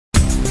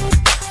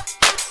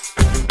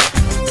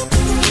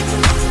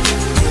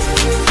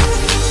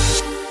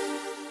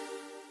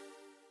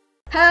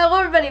Hello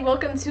everybody,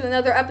 welcome to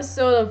another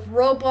episode of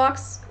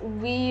Roblox.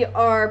 We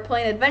are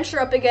playing Adventure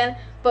Up again,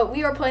 but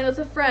we are playing with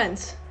a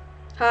friend.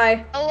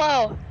 Hi.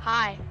 Hello.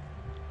 Hi.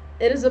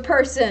 It is a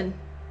person.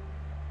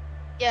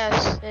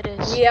 Yes, it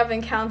is. We have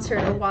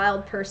encountered a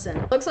wild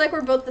person. Looks like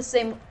we're both the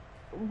same.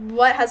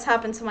 What has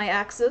happened to my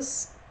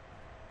axis?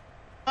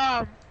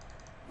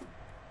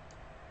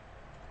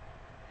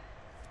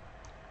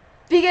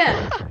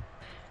 Begin!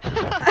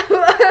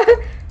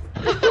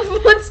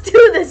 Let's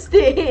do this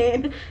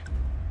thing!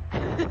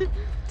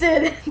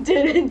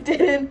 Didn't.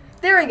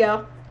 There we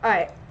go.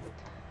 Alright.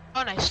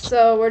 Oh, nice.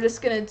 So we're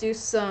just gonna do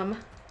some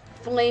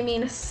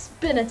flaming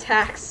spin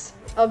attacks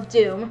of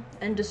doom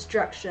and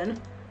destruction.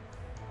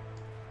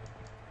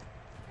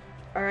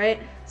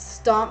 Alright.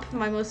 Stomp,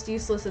 my most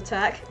useless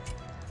attack.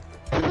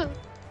 The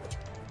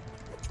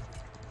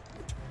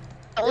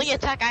only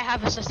attack I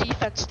have is a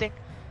defense thing.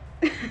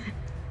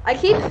 I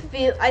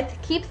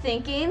keep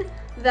thinking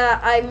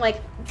that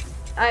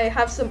I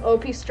have some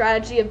OP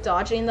strategy of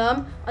dodging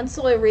them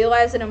until I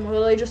realize that I'm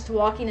literally just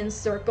walking in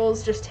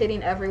circles, just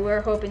hitting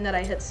everywhere, hoping that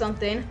I hit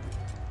something.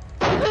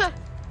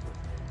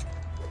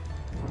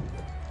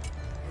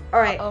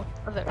 Alright. Oh,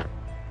 there.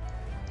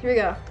 Here we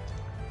go.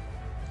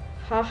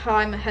 Haha,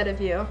 I'm ahead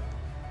of you.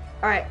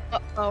 Alright.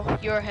 Oh,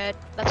 you're ahead.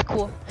 That's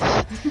cool.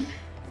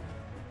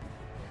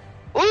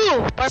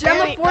 Ooh,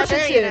 Gem of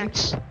Fortitude.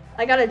 Axe.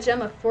 I got a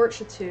Gem of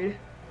Fortitude.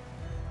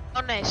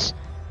 Oh, nice.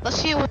 Let's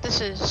see what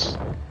this is.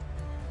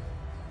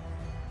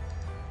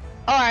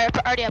 Oh, I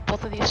already have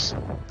both of these.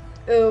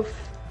 Oof.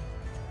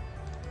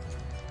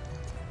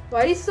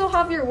 Why do you still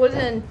have your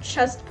wooden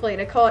chest plate?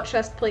 I call it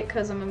chest plate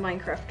because I'm a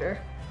Minecrafter.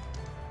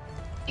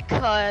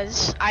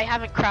 Because I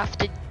haven't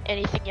crafted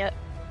anything yet.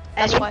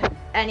 That's why.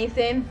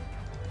 Anything?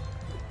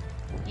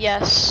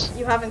 Yes.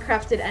 You haven't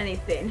crafted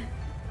anything.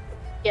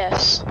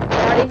 Yes.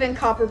 Not even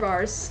copper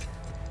bars.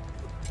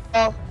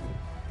 Oh.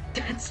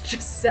 That's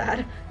just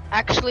sad.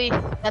 Actually,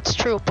 that's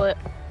true, but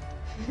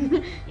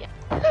yeah.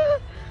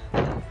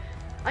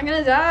 I'm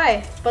gonna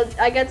die, but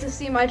I get to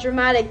see my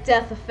dramatic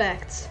death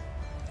effect.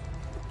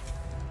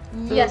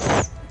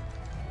 Yes.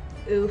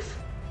 Oof.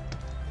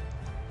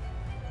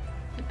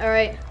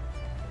 Alright.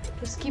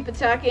 Just keep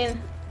attacking.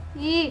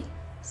 Yee!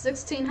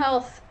 16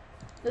 health.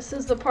 This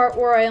is the part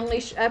where I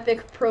unleash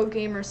epic pro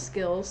gamer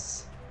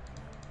skills.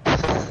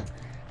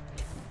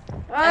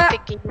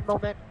 Epic gamer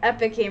moment.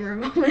 Epic gamer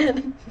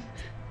moment.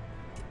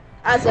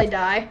 As I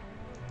die.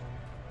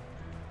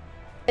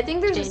 I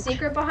think there's a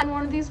secret behind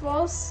one of these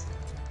walls.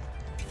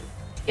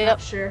 Yep.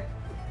 Not sure.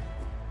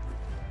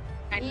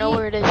 I know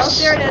where it is. Oh,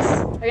 there it is.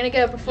 I'm gonna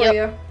get it before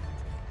you.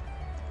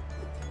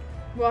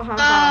 Wahaha.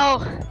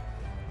 No!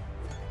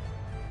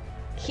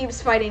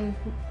 Keeps fighting,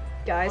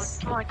 guys.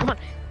 Come on.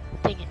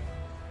 Dang it.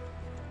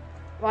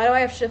 Why do I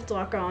have shift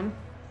lock on?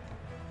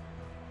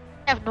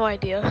 I have no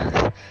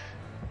idea.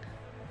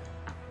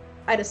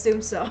 I'd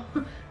assume so.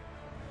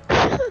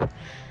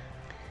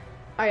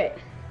 Alright.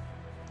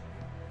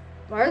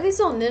 Why are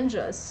these all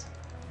ninjas?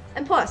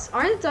 And plus,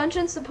 aren't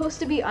dungeons supposed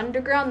to be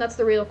underground? That's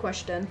the real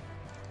question.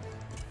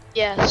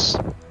 Yes.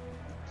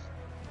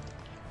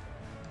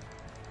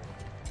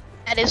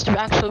 That is the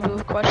actual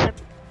real question.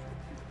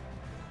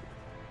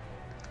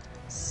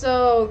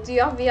 So, do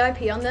you have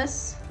VIP on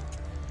this?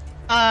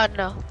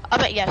 No. I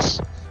meant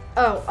yes.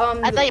 Oh,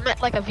 I thought you meant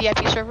like a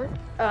VIP server.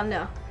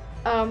 No.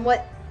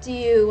 What do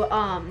you,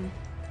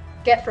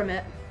 get from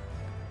it?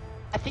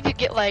 I think you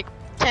get like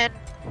 10%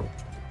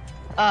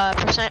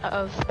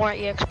 of more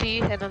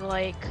EXP, and then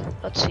like,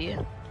 let's see.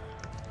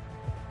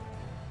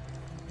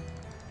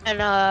 And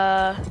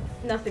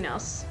Nothing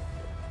else.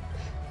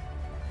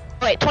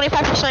 wait,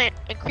 25%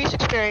 increased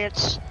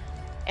experience,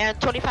 and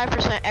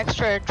 25%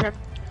 extra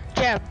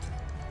gem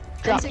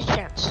drop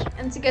chance.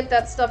 And to get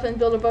that stuff and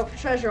build a boat for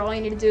treasure, all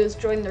you need to do is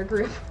join their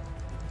group.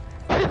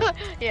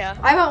 Yeah.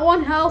 I'm at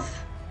 1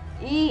 health.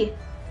 E.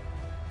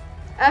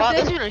 Wow,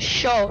 this Epic, is gonna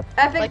show.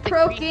 epic like,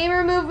 pro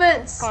gamer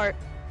movements. Part.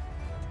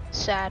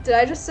 Sad. Did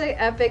I just say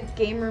epic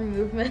gamer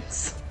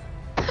movements?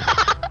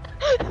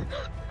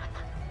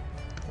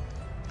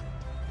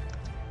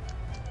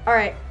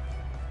 Alright.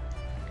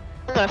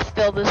 I'm gonna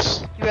fill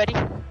this. You ready?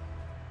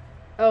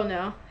 Oh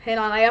no. Hang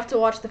on, I have to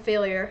watch the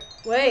failure.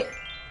 Wait.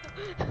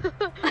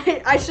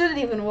 I shouldn't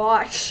even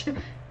watch.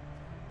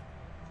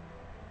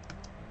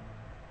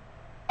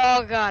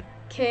 Oh god.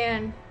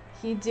 Can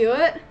he do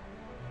it?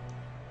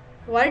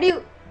 Why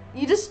did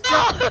you just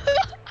jump?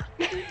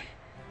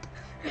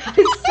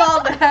 I saw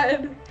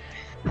that.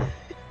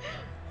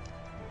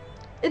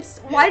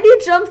 Why did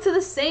you jump to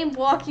the same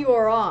block you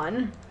were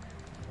on?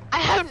 I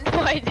have no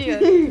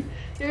idea.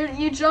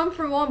 You jump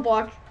from one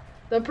block.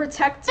 The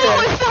protector.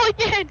 Oh, I fell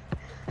again.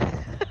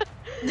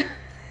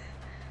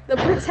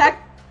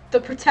 The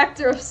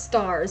protector of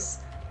stars.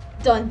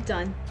 Dun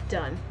dun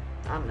dun.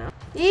 I don't know.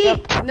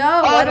 Yep.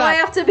 No, why do I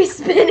have to be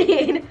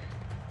spinning?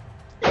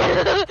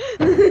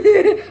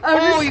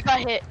 You got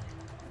hit.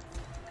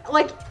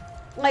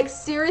 Like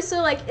seriously,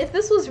 like if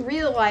this was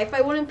real life,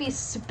 I wouldn't be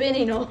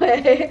spinning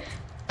away.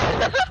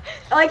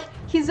 Like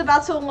he's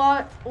about to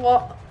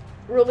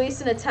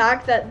release an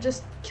attack that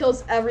just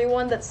kills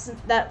everyone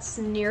that's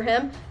near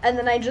him, and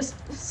then I just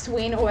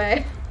swing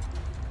away.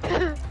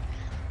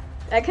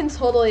 I can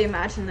totally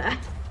imagine that.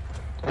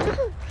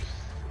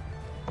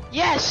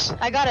 Yes,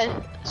 I got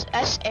a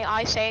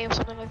SAI save,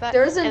 something like that.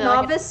 There's a And then,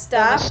 like, novice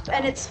staff,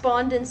 and it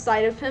spawned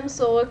inside of him,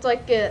 so it looked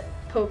like it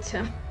poked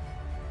him.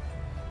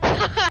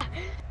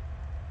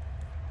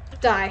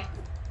 Die.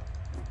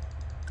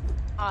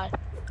 God.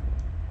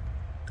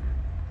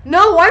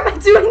 No, why am I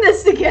doing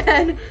this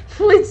again?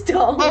 Please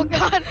don't. Oh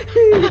God.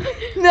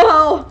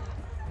 No.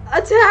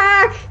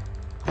 Attack.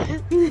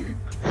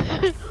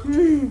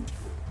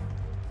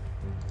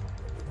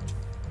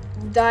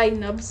 Die,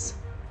 nubs.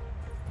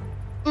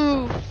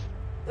 Oof.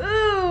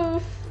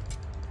 Oof.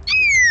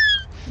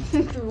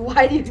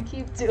 Why do you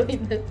keep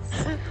doing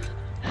this?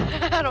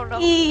 I don't know.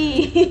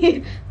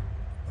 Eee.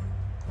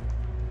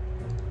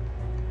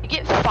 You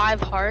get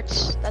 5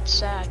 hearts. That's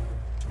sad.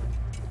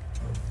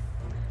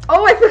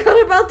 Oh, I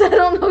forgot about that.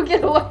 Oh no,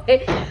 get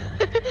away.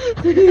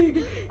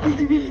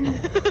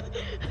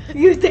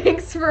 You,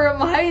 thanks for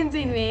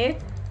reminding me.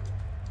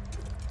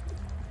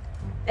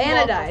 And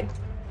I died.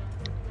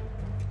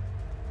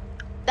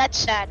 That's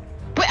sad.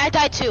 Wait, I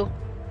died too.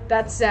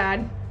 That's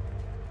sad.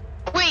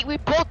 Wait, we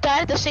both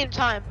died at the same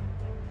time.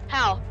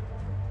 How?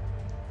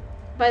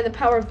 By the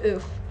power of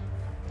oof.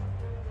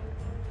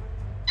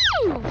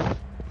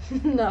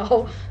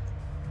 No.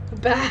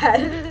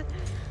 Bad.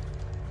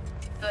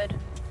 Good.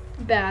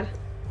 Bad.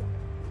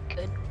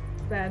 Good.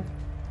 Bad.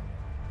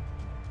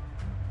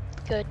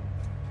 Good.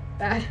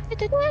 Bad. I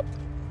did that.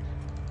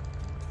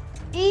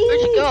 Eee.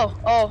 Where'd you go?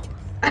 Oh.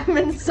 I'm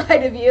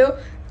inside of you.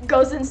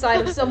 Goes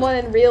inside of someone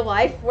in real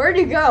life. Where'd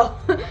you go?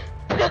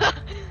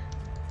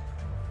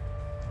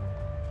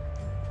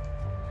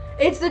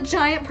 It's the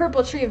giant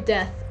purple tree of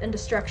death and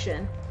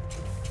destruction.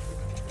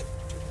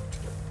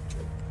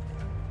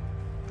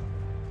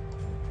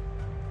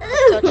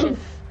 Touch it.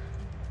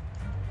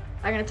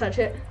 I'm gonna touch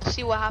it.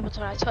 See what happens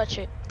when I touch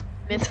it.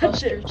 Touch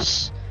it.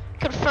 Mythbusters.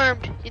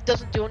 Confirmed. It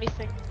doesn't do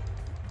anything.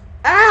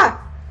 Ah!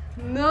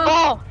 No.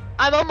 Oh,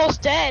 I'm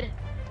almost dead.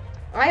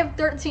 I have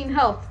 13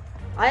 health.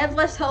 I have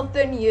less health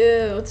than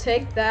you.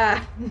 Take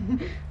that.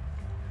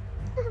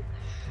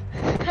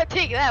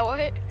 Take that,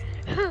 what?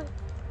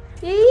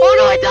 Oh Oh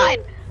no, I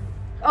died.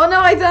 Oh no,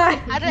 I died.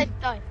 How did I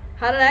die?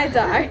 How did I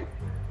die?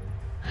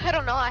 I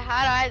don't know. How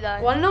did I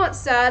die? Wanna know what's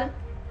sad?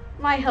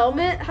 My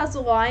helmet has a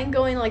line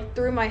going like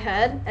through my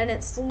head, and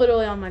it's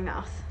literally on my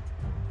mouth.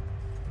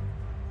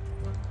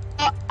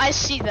 I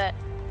see that.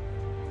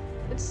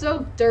 It's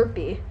so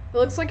derpy. It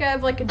looks like I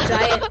have like a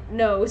giant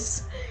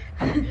nose.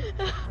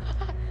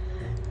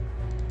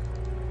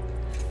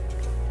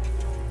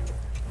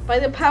 By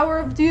the power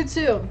of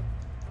YouTube.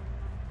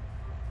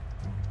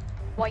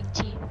 White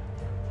tea.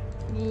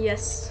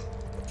 Yes.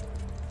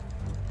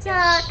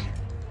 Attack.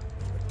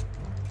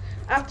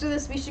 After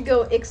this, we should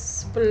go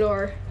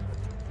explore.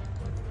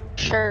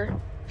 Sure.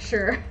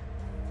 Sure.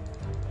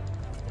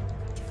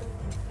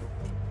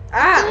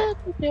 Ah!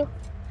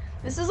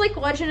 This is like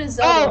Legend of Oh,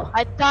 Zelda.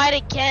 I died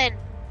again.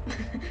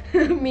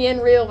 Me in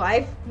real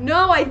life.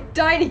 No, I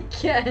died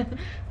again.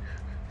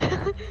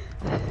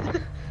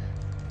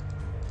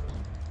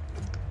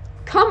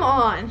 Come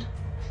on.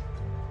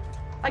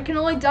 I can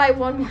only die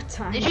one more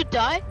time. Did you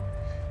die?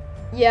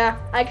 Yeah,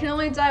 I can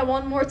only die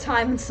one more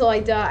time until I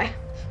die.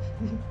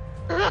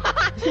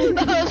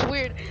 That was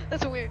weird.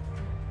 That's weird.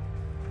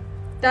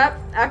 That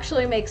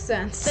actually makes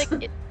sense.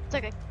 It's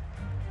like a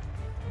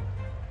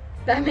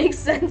That makes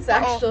sense,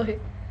 actually.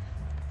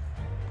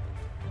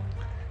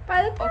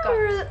 By the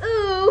power of the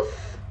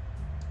oof.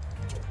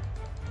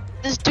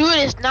 This dude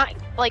is not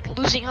like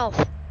losing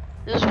health.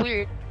 This is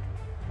weird.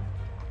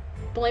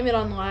 Blame it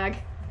on lag.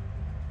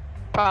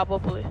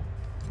 Probably.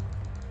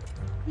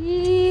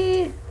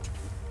 Yee.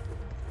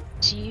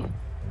 See?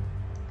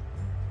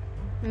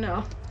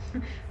 No.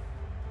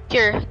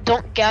 Here,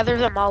 don't gather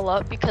them all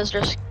up because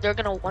they're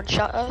gonna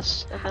one-shot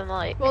us and then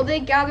like. Well, they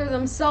gather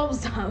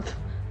themselves up.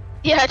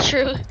 Yeah,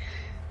 true.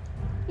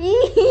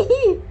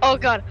 Yee. Oh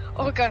god.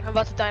 Oh god. I'm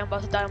about to die. I'm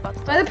about to die. I'm about to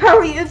die. By the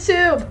power of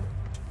YouTube.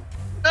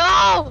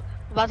 No!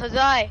 I'm about to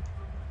die.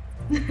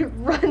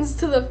 Runs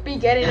to the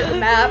beginning of the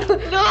map.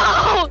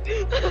 No!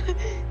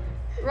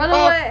 Run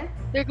Oh. away.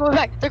 They're going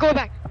back. They're going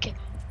back. Okay.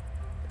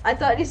 I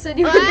thought you said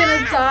you were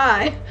gonna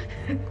die.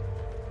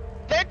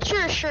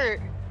 Adventure shirt.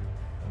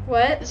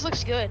 What? This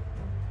looks good.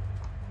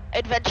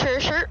 Adventure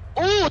shirt.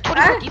 Oh,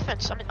 24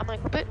 defense. I'm gonna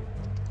equip it.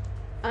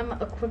 I'm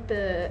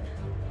equipped.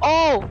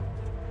 Oh.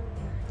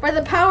 By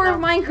the power of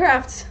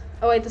Minecraft.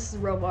 Oh wait, this is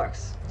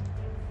Roblox.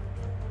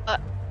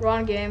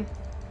 Wrong game.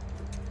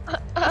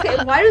 Okay,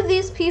 why do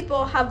these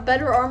people have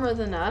better armor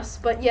than us,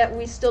 but yet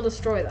we still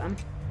destroy them?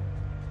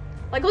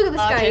 Like, look at this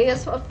guy. He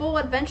has a full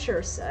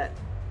adventure set.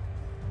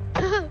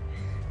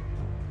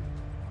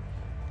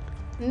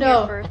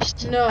 No.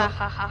 First. No. Ha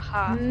ha ha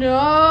ha.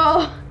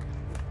 No.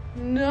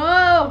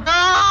 No.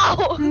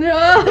 No.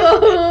 No.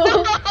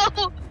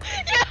 No.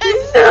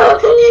 Yes. No.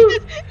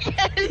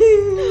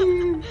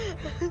 Yes.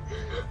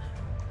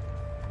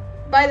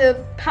 By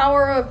the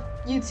power of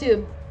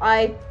YouTube,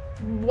 I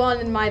won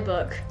in my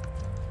book.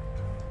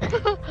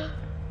 I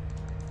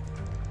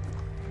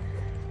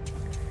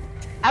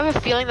have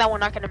a feeling that we're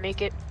not gonna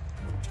make it.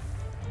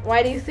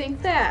 Why do you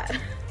think that?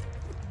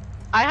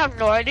 I have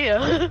no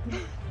idea.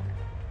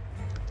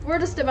 We're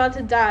just about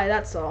to die,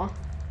 that's all.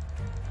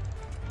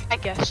 I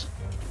guess.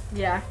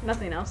 Yeah,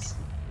 nothing else.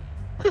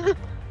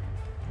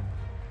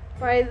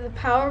 By the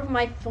power of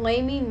my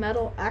flaming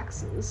metal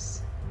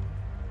axes.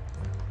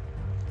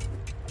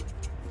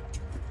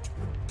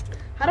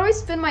 How do I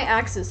spin my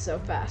axes so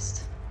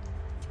fast?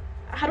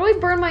 How do I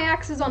burn my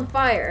axes on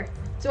fire?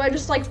 Do I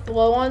just like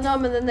blow on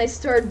them and then they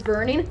start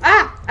burning?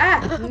 Ah!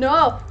 Ah!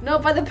 No!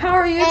 By the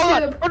power of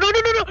YouTube! Oh,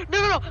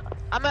 no!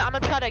 I'm gonna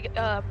try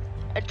to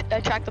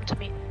attract them to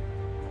me.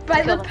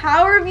 By the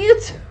power of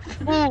YouTube!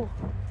 Ooh.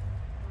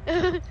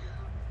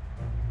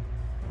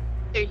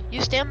 Here,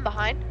 you stand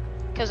behind,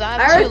 cause I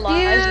have two lives.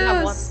 I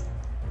have one.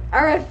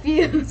 I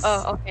refuse.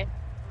 Oh, okay.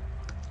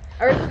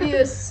 I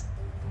refuse.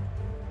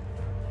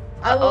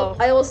 I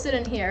will sit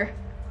in here.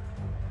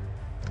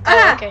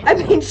 Oh, okay. I'm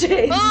being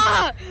chased.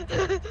 Ah!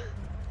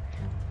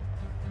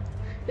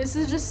 This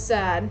is just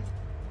sad.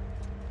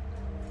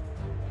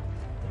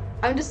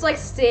 I'm just like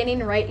standing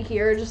right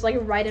here, just like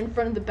right in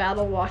front of the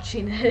battle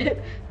watching it.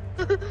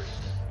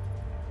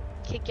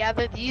 Okay,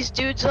 gather these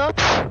dudes up.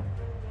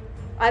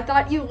 I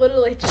thought you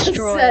literally just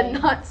Destroy. said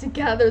not to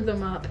gather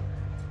them up.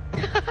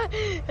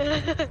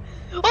 Oh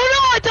no,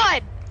 I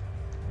died!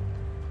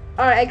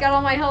 Alright, I got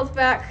all my health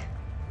back.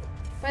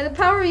 By the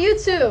power of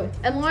YouTube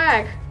and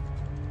lag.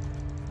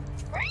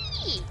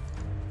 Free!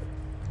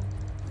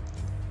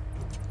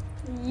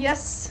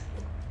 Yes.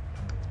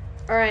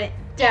 Alright,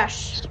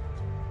 dash.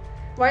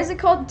 Why is it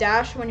called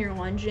dash when you're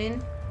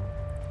lunging?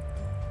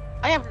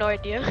 I have no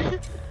idea.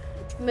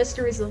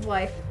 Mysteries of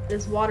life.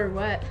 Is water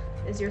wet?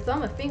 Is your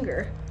thumb a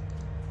finger?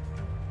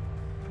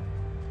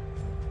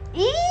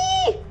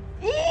 Eee!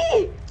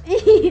 Eee!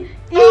 Eee!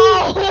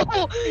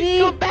 No! Eee!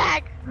 Go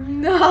back!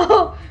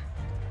 No!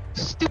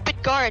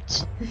 Stupid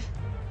guards.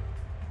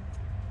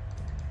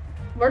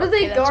 What are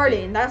they that's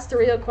guarding? That's the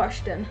real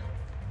question.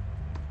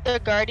 They're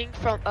guarding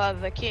from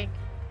the king.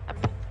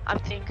 I'm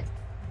thinking.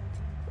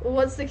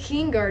 What's the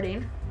king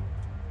guarding?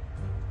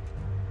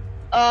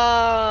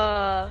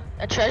 A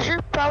treasure,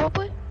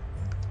 probably?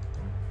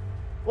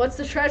 What's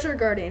the treasure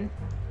guarding?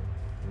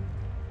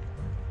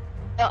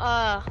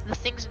 The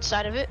things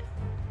inside of it.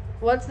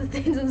 What's the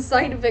things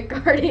inside of it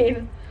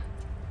guarding?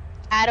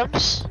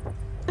 Atoms.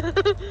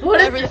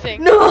 What is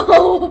Everything.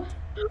 No!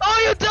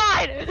 Oh, you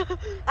died!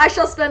 I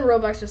shall spend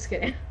Robux, just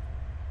kidding.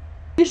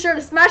 Be sure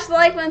to smash the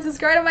like button and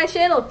subscribe to my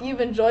channel if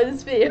you've enjoyed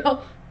this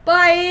video.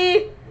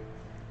 Bye!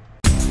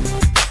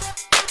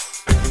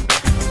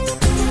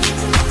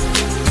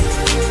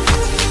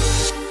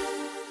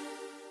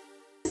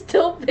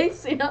 Still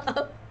facing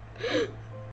up.